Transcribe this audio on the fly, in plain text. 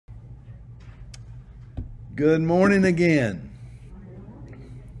Good morning again.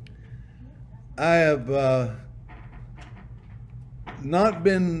 I have not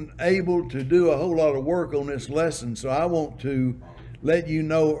been able to do a whole lot of work on this lesson, so I want to let you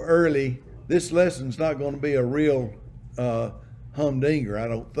know early, this lesson's not going to be a real humdinger, I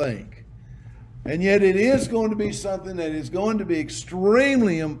don't think. And yet it is going to be something that is going to be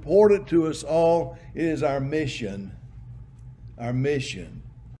extremely important to us all. It is our mission. Our mission.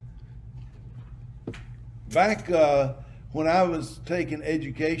 Back when I was taking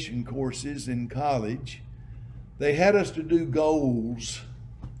education courses in college, they had us to do goals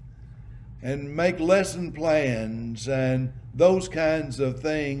and make lesson plans and those kinds of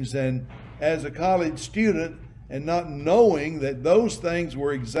things. And as a college student, and not knowing that those things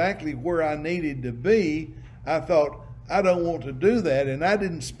were exactly where I needed to be, I thought, I don't want to do that. And I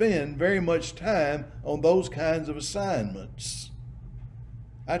didn't spend very much time on those kinds of assignments.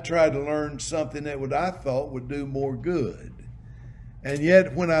 I tried to learn something that I thought would do more good. And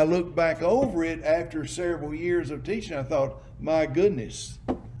yet when I look back over it after several years of teaching, I thought, my goodness,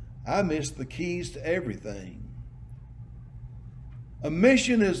 I missed the keys to everything. A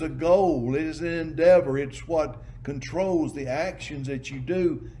mission is a goal. It is an endeavor. It's what controls the actions that you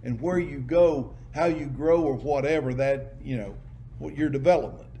do and where you go, how you grow, or whatever that, what your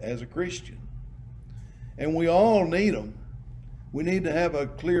development as a Christian. And we all need them. We need to have a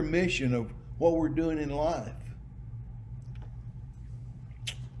clear mission of what we're doing in life.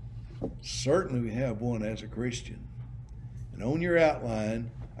 Certainly we have one as a Christian. And on your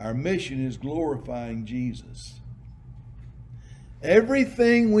outline, our mission is glorifying Jesus.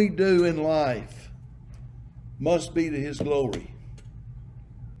 Everything we do in life must be to His glory.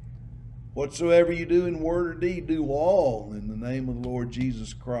 Whatsoever you do in word or deed, do all in the name of the Lord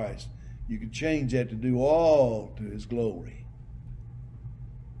Jesus Christ. You can change that to do all to His glory.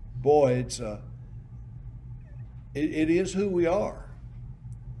 Boy, it is who we are.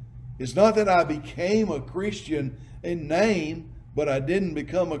 It's not that I became a Christian in name, but I didn't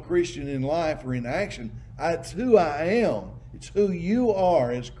become a Christian in life or in action. It's who I am. It's who you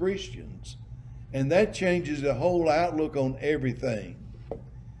are as Christians. And that changes the whole outlook on everything.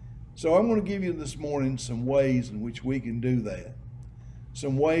 So I'm going to give you this morning some ways in which we can do that.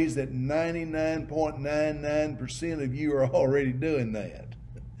 Some ways that 99.99% of you are already doing that.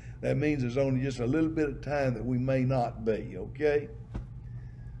 That means there's only just a little bit of time that we may not be, okay?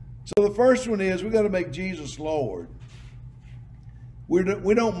 So the first one is we've got to make Jesus Lord. We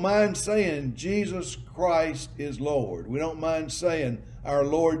don't mind saying Jesus Christ is Lord. We don't mind saying our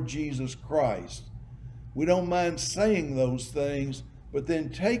Lord Jesus Christ. We don't mind saying those things, but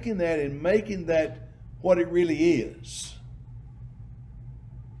then taking that and making that what it really is.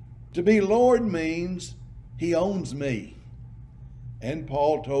 To be Lord means He owns me. And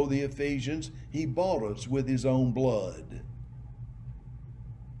Paul told the Ephesians, He bought us with His own blood.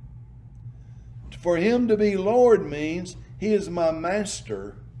 For Him to be Lord means He is my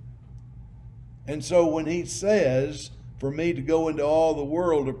master. And so when He says for me to go into all the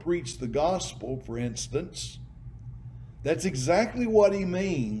world to preach the gospel, for instance, that's exactly what He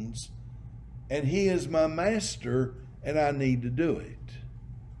means. And He is my master, and I need to do it.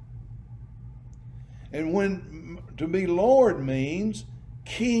 And when to be Lord means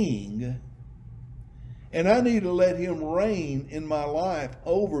king, and I need to let Him reign in my life,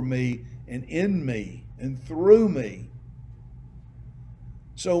 over me and in me and through me.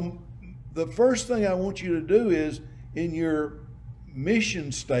 So the first thing I want you to do is, in your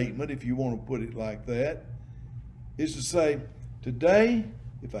mission statement, if you want to put it like that, is to say, today,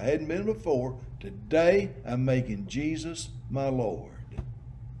 if I hadn't been before, today I'm making Jesus my Lord.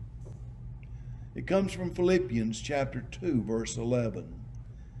 It comes from Philippians chapter 2, verse 11.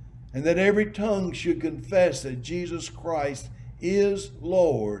 And that every tongue should confess that Jesus Christ is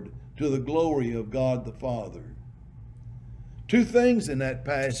Lord, to the glory of God the Father. Two things in that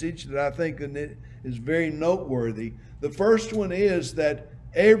passage that I think is very noteworthy. The first one is that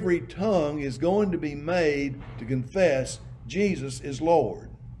every tongue is going to be made to confess Jesus is Lord.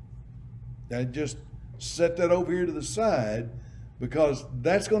 Now just set that over here to the side, because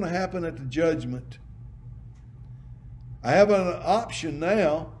that's going to happen at the judgment. I have an option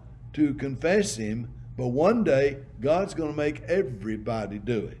now to confess Him, but one day God's going to make everybody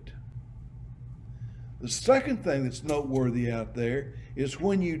do it. The second thing that's noteworthy out there is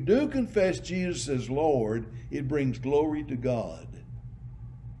when you do confess Jesus as Lord, it brings glory to God.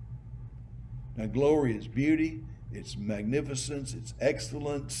 Now, glory is beauty, it's magnificence, it's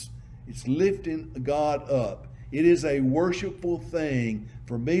excellence, it's lifting God up. It is a worshipful thing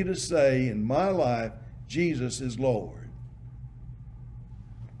for me to say in my life, Jesus is Lord.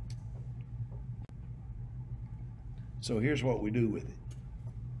 So here's what we do with it.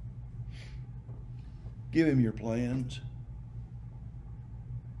 Give him your plans.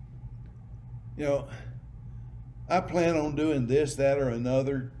 You know, I plan on doing this, that, or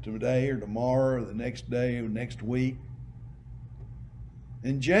another today or tomorrow or the next day or next week.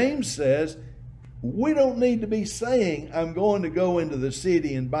 And James says, we don't need to be saying, I'm going to go into the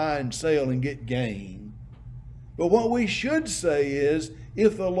city and buy and sell and get gain. But what we should say is,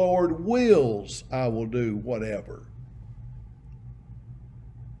 if the Lord wills, I will do whatever.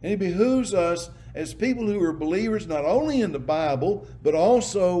 And it behooves us as people who are believers not only in the Bible, but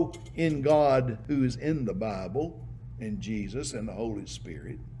also in God who is in the Bible, and Jesus and the Holy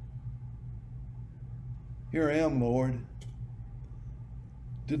Spirit. Here I am, Lord.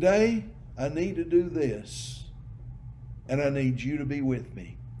 Today, I need to do this, and I need you to be with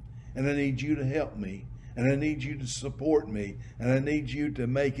me, and I need you to help me, and I need you to support me, and I need you to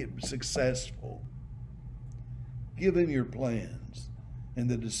make it successful. Give him your plans and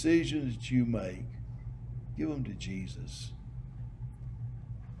the decisions that you make. Give them to Jesus.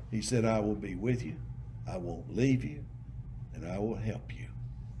 He said, I will be with you, I won't leave you, and I will help you.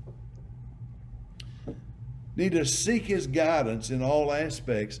 Need to seek his guidance in all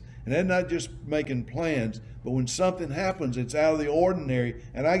aspects. And that's not just making plans, but when something happens, it's out of the ordinary,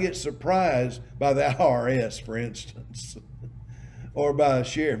 and I get surprised by the IRS, for instance, or by a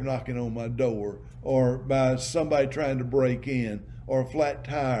sheriff knocking on my door, or by somebody trying to break in, or a flat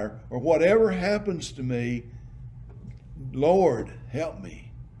tire, or whatever happens to me, Lord, help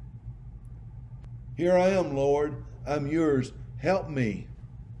me. Here I am, Lord, I'm yours, help me.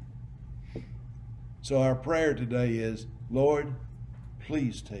 So our prayer today is, Lord,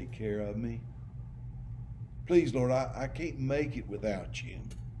 please take care of me. Please, Lord, I can't make it without you.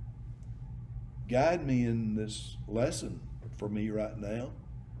 Guide me in this lesson for me right now.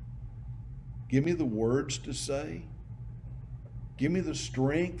 Give me the words to say. Give me the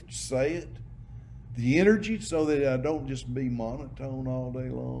strength to say it. The energy so that I don't just be monotone all day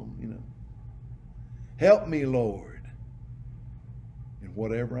long, you know. Help me, Lord, in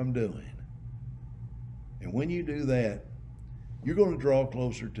whatever I'm doing. And when you do that, you're going to draw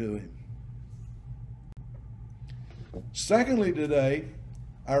closer to him. Secondly today,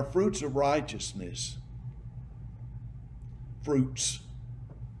 our fruits of righteousness. Fruits.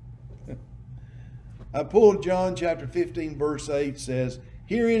 I pulled John chapter 15 verse 8 says,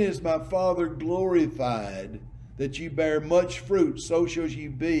 herein is my Father glorified, that you bear much fruit, so shall you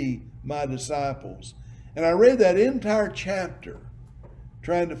be my disciples. And I read that entire chapter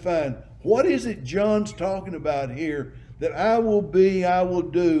trying to find what is it John's talking about here that I will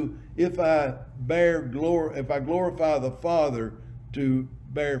do if I glorify the Father to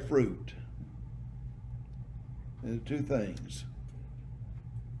bear fruit. And two things.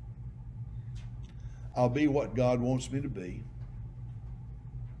 I'll be what God wants me to be.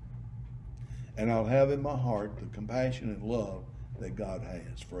 And I'll have in my heart the compassion and love that God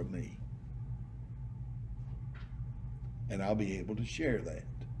has for me. And I'll be able to share that.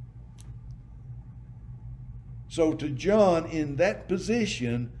 So to John, in that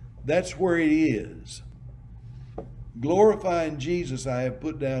position, that's where it is. Glorifying Jesus, I have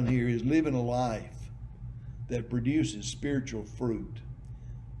put down here, is living a life that produces spiritual fruit.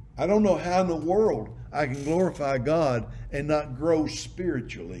 I don't know how in the world I can glorify God and not grow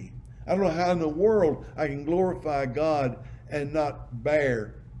spiritually. I don't know how in the world I can glorify God and not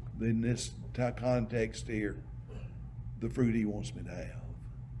bear, in this context here, the fruit he wants me to have.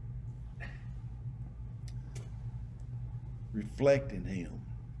 Reflecting him.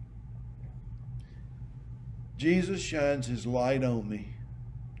 Jesus shines his light on me.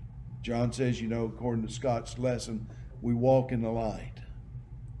 John says, according to Scott's lesson, we walk in the light.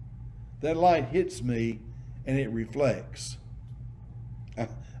 That light hits me and it reflects.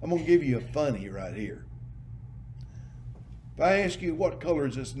 I'm going to give you a funny right here. If I ask you, what color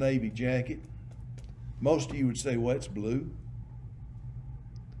is this navy jacket? Most of you would say, well, it's blue.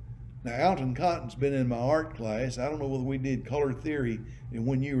 Now, Alton Cotton's been in my art class. I don't know whether we did color theory and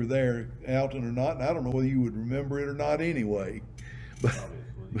when you were there, Alton, or not. And I don't know whether you would remember it or not anyway.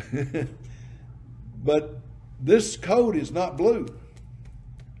 But this coat is not blue.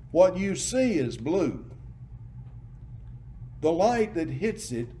 What you see is blue. The light that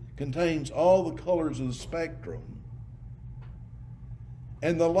hits it contains all the colors of the spectrum.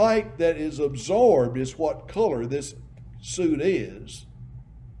 And the light that is absorbed is what color this suit is.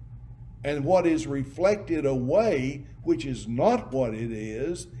 And what is reflected away, which is not what it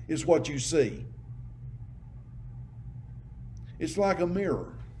is what you see. It's like a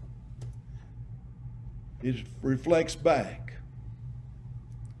mirror. It reflects back.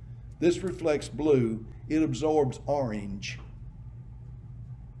 This reflects blue. It absorbs orange.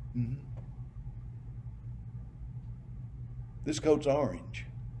 This coat's orange.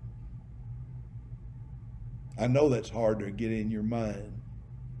 I know that's hard to get in your mind.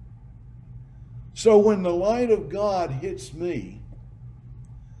 So when the light of God hits me,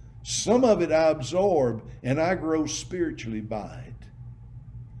 some of it I absorb and I grow spiritually by it.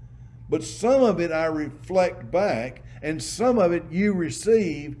 But some of it I reflect back, and some of it you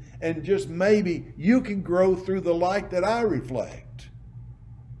receive, and just maybe you can grow through the light that I reflect.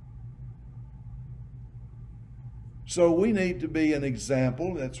 So we need to be an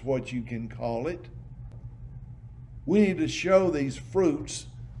example. That's what you can call it. We need to show these fruits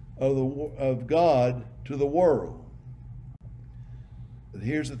of God to the world. But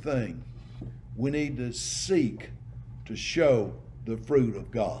here's the thing. We need to seek to show the fruit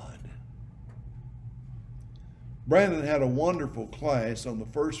of God. Brandon had a wonderful class on the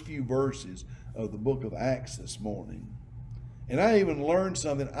first few verses of the book of Acts this morning. And I even learned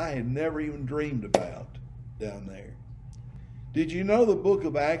something I had never even dreamed about down there. Did you know the book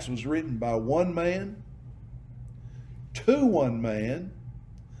of Acts was written by one man, to one man,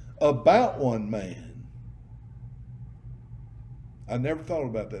 about one man? I never thought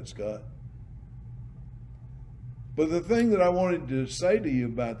about that, Scott. But the thing that I wanted to say to you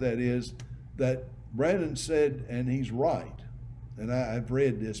about that is that Brandon said, and he's right, and I've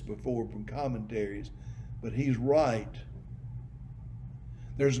read this before from commentaries, but he's right.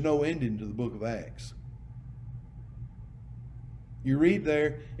 There's no ending to the book of Acts. You read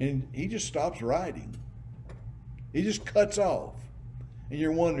there, and he just stops writing. He just cuts off. And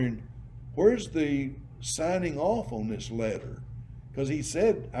you're wondering, where's the signing off on this letter? Because he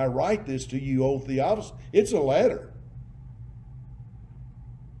said, I write this to you, O Theophilus. It's a letter.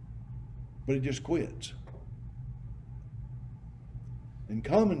 But it just quits. In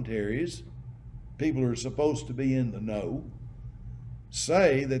commentaries, people who are supposed to be in the know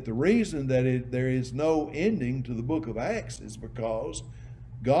say that the reason that there is no ending to the book of Acts is because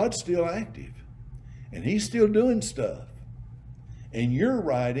God's still active and he's still doing stuff. And you're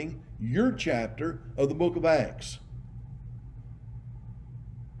writing your chapter of the book of Acts.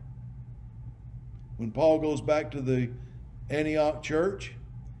 When Paul goes back to the Antioch church,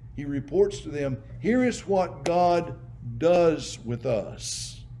 he reports to them, here is what God does with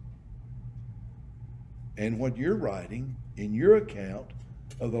us. And what you're writing in your account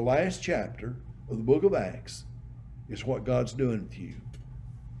of the last chapter of the book of Acts is what God's doing with you.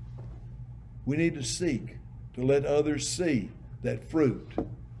 We need to seek to let others see that fruit.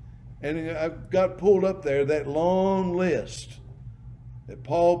 And I've got pulled up there that long list that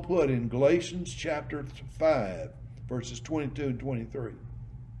Paul put in Galatians chapter 5, verses 22 and 23.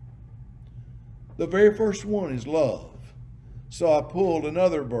 The very first one is love. So I pulled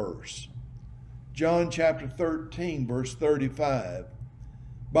another verse. John chapter 13, verse 35.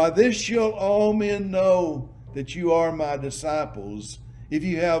 By this shall all men know that you are my disciples, if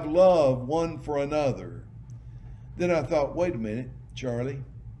you have love one for another. Then I thought, wait a minute, Charlie.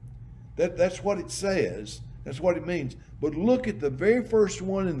 That's what it says. That's what it means. But look at the very first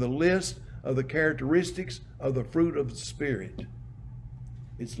one in the list of the characteristics of the fruit of the Spirit.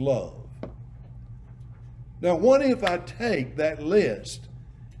 It's love. Now, what if I take that list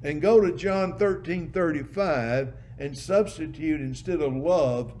and go to John 13:35 and substitute instead of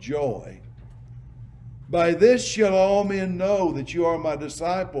love, joy? By this shall all men know that you are my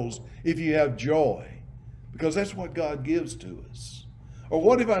disciples if you have joy. Because that's what God gives to us. Or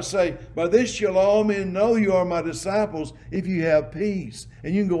what if I say, by this shall all men know you are my disciples if you have peace?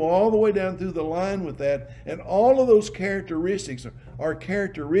 And you can go all the way down through the line with that. And all of those characteristics are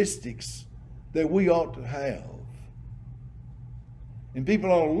characteristics that we ought to have. And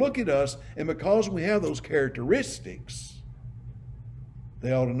people ought to look at us, and because we have those characteristics,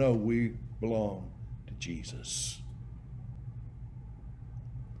 they ought to know we belong to Jesus.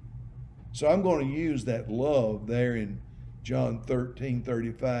 So I'm going to use that love there in John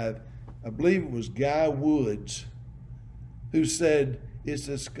 13:35. I believe it was Guy Woods who said it's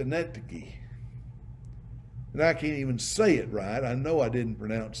a Schenectady. And I can't even say it right. I know I didn't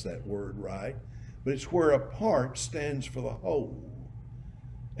pronounce that word right. But it's where a part stands for the whole.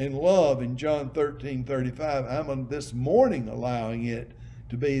 And love in John 13:35, I'm this morning allowing it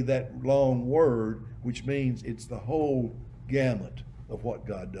to be that long word, which means it's the whole gamut of what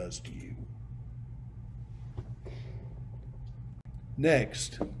God does to you.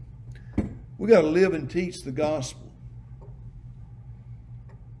 Next, we got to live and teach the gospel.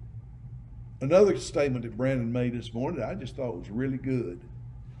 Another statement that Brandon made this morning that I just thought was really good.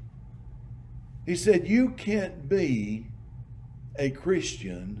 He said, you can't be a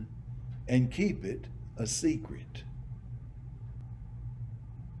Christian and keep it a secret.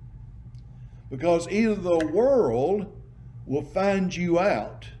 Because either the world will find you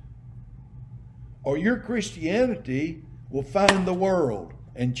out, or your Christianity will find the world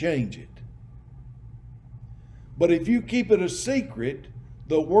and change it. But if you keep it a secret,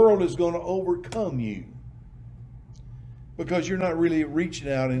 the world is going to overcome you, because you're not really reaching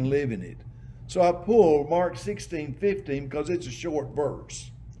out and living it. So I pulled Mark 16:15 because it's a short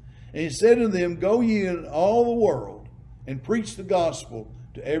verse. And he said to them, "Go ye in all the world and preach the gospel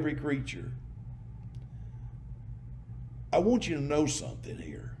to every creature." I want you to know something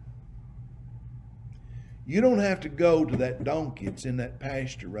here. You don't have to go to that donkey that's in that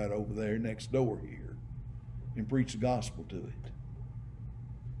pasture right over there next door here and preach the gospel to it.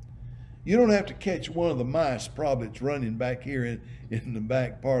 You don't have to catch one of the mice probably that's running back here in the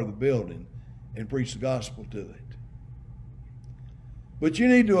back part of the building and preach the gospel to it. But you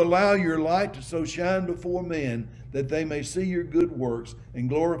need to allow your light to so shine before men that they may see your good works and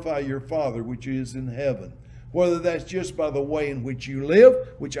glorify your Father which is in heaven. Whether that's just by the way in which you live,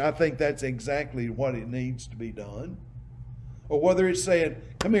 which I think that's exactly what it needs to be done, or whether it's saying,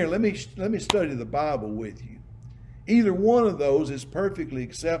 "Come here, let me study the Bible with you." Either one of those is perfectly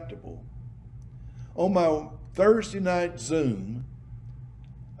acceptable. On my Thursday night Zoom,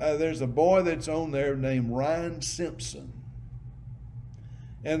 there's a boy that's on there named Ryan Simpson.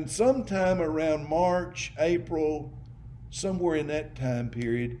 And sometime around March, April, somewhere in that time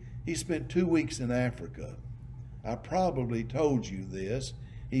period, he spent 2 weeks in Africa. I probably told you this.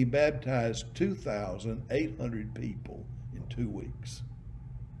 He baptized 2,800 people in 2 weeks.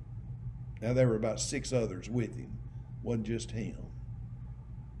 Now, there were about 6 others with him. It wasn't just him.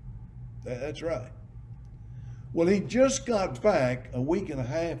 That's right. Well, he just got back a week and a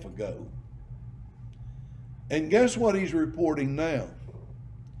half ago. And guess what he's reporting now?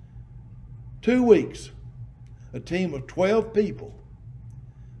 2 weeks. A team of 12 people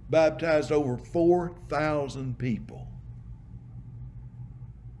baptized over 4,000 people.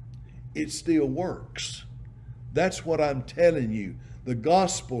 It still works. That's what I'm telling you. The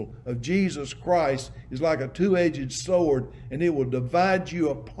gospel of Jesus Christ is like a two-edged sword, and it will divide you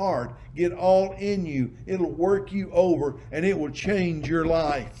apart, get all in you. It'll work you over, and it will change your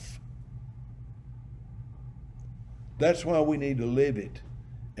life. That's why we need to live it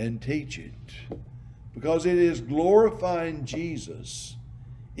and teach it, because it is glorifying Jesus.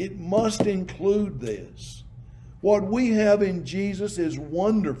 It must include this. What we have in Jesus is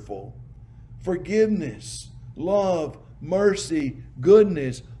wonderful. Forgiveness, love, mercy,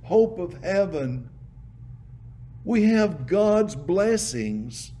 goodness, hope of heaven. We have God's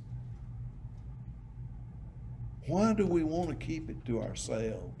blessings. Why do we want to keep it to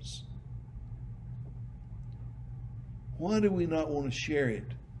ourselves? Why do we not want to share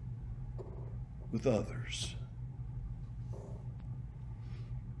it with others?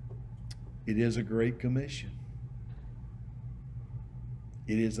 It is a great commission.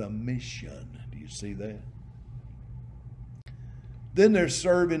 It is a mission. Do you see that? Then there's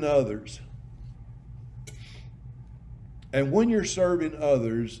serving others. And when you're serving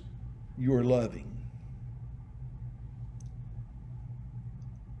others, you're loving.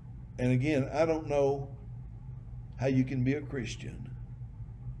 And again, I don't know how you can be a Christian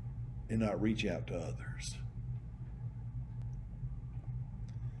and not reach out to others.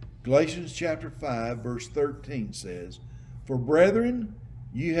 Galatians chapter 5, verse 13 says, "For brethren,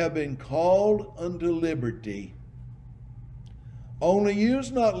 you have been called unto liberty. Only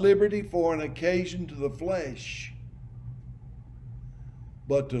use not liberty for an occasion to the flesh,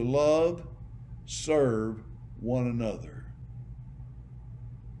 but to love, serve one another."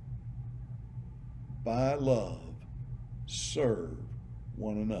 By love, serve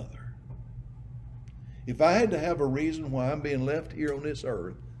one another. If I had to have a reason why I'm being left here on this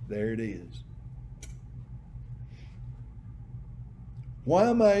earth, there it is. Why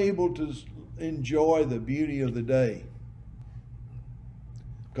am I able to enjoy the beauty of the day?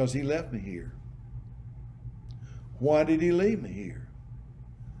 Because He left me here. Why did He leave me here?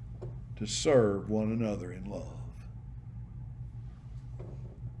 To serve one another in love.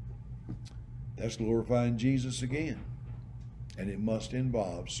 That's glorifying Jesus again. And it must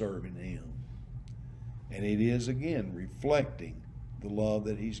involve serving Him. And it is again reflecting the love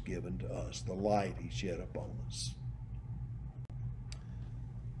that He's given to us, the light He shed upon us.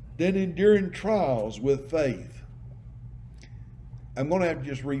 Then enduring trials with faith. I'm going to have to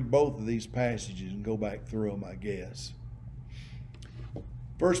just read both of these passages and go back through them, I guess.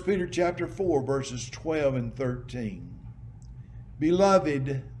 1 Peter chapter 4, verses 12 and 13.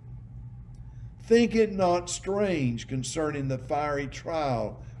 "Beloved, think it not strange concerning the fiery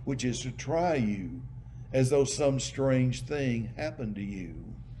trial which is to try you, as though some strange thing happened to you.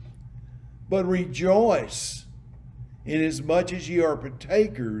 But rejoice, inasmuch as ye are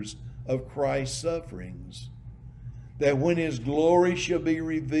partakers of Christ's sufferings, that when his glory shall be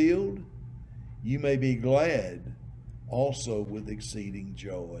revealed, you may be glad also with exceeding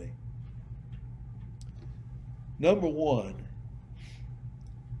joy. Number one,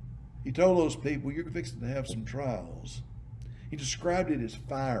 he told those people, you're fixing to have some trials. He described it as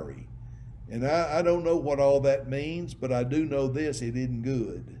fiery. And I don't know what all that means, but I do know this, it isn't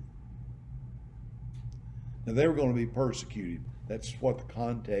good. Now, they were going to be persecuted. That's what the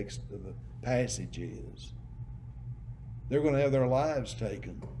context of the passage is. They're going to have their lives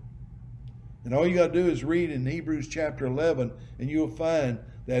taken. And all you got to do is read in Hebrews chapter 11, and you'll find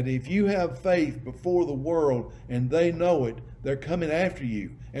that if you have faith before the world and they know it, they're coming after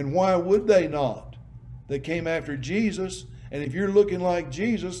you. And why would they not? They came after Jesus, and if you're looking like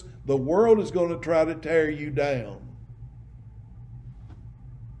Jesus, the world is going to try to tear you down.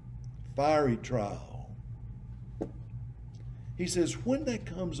 Fiery trial. He says, when that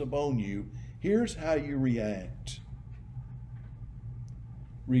comes upon you, here's how you react.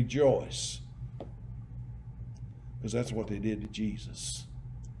 Rejoice. Because that's what they did to Jesus.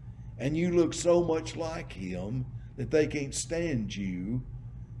 And you look so much like him that they can't stand you,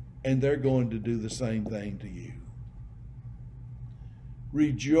 and they're going to do the same thing to you.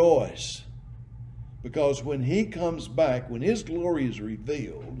 Rejoice, because when he comes back, when his glory is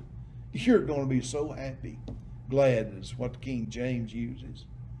revealed, you're going to be so happy. Glad is what King James uses.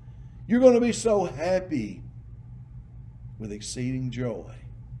 You're going to be so happy with exceeding joy,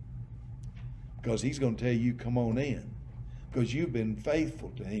 because he's going to tell you, come on in, because you've been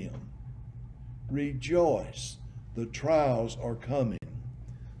faithful to him. Rejoice. The trials are coming.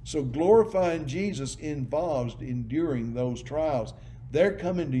 So glorifying Jesus involves enduring those trials. They're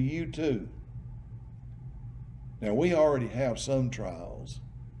coming to you too. Now, we already have some trials.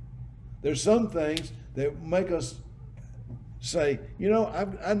 There's some things that make us say, you know,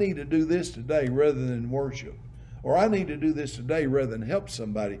 I need to do this today rather than worship. Or I need to do this today rather than help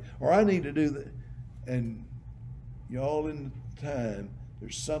somebody. Or I need to do that. And you all in the time,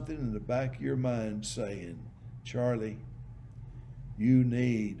 there's something in the back of your mind saying, Charlie, you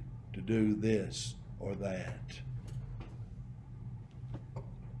need to do this or that.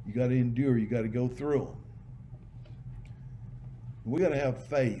 You got to endure. You got to go through them. We got to have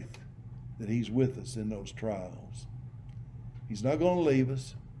faith that he's with us in those trials. He's not going to leave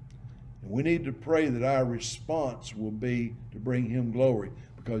us. And we need to pray that our response will be to bring him glory,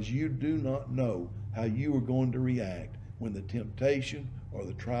 because you do not know how you are going to react when the temptation or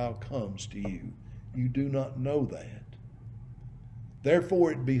the trial comes to you. You do not know that.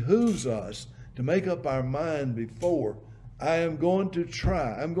 Therefore, it behooves us to make up our mind before, I am going to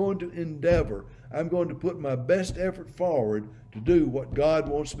try, I'm going to endeavor, I'm going to put my best effort forward to do what God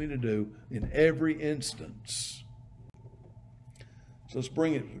wants me to do in every instance. So let's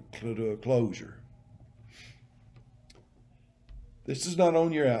bring it to a closure. This is not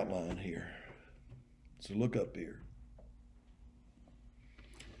on your outline here. So look up here.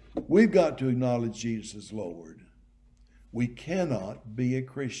 We've got to acknowledge Jesus as Lord. We cannot be a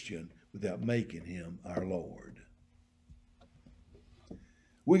Christian without making him our Lord.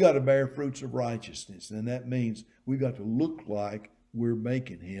 We got to bear fruits of righteousness, and that means we got to look like we're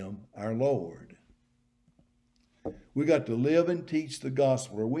making him our Lord. We got to live and teach the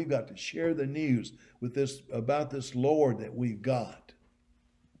gospel, or we've got to share the news with this about this Lord that we've got.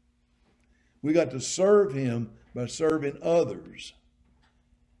 We got to serve him by serving others.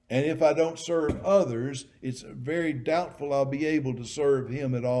 And if I don't serve others, it's very doubtful I'll be able to serve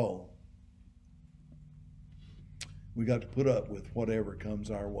him at all. We got to put up with whatever comes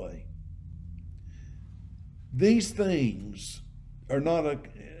our way. These things are not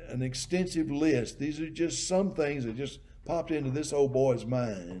an extensive list. These are just some things that just popped into this old boy's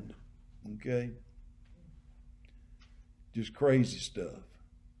mind. Okay? Just crazy stuff.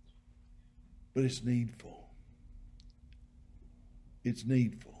 But it's needful. It's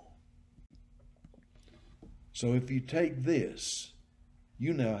needful. So if you take this,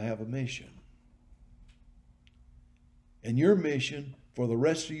 you now have a mission. And your mission for the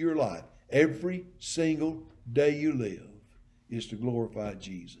rest of your life, every single day you live, is to glorify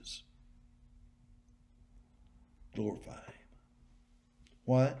Jesus. Glorify him.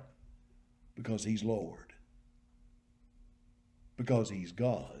 Why? Because he's Lord. Because he's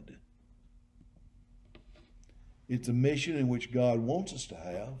God. It's a mission in which God wants us to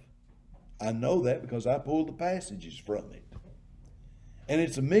have. I know that because I pulled the passages from it. And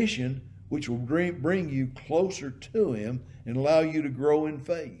it's a mission which will bring you closer to Him and allow you to grow in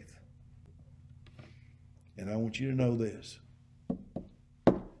faith. And I want you to know this.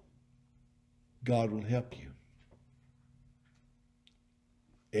 God will help you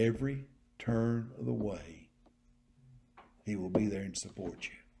every turn of the way. He will be there and support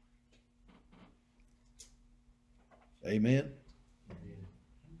you. Amen.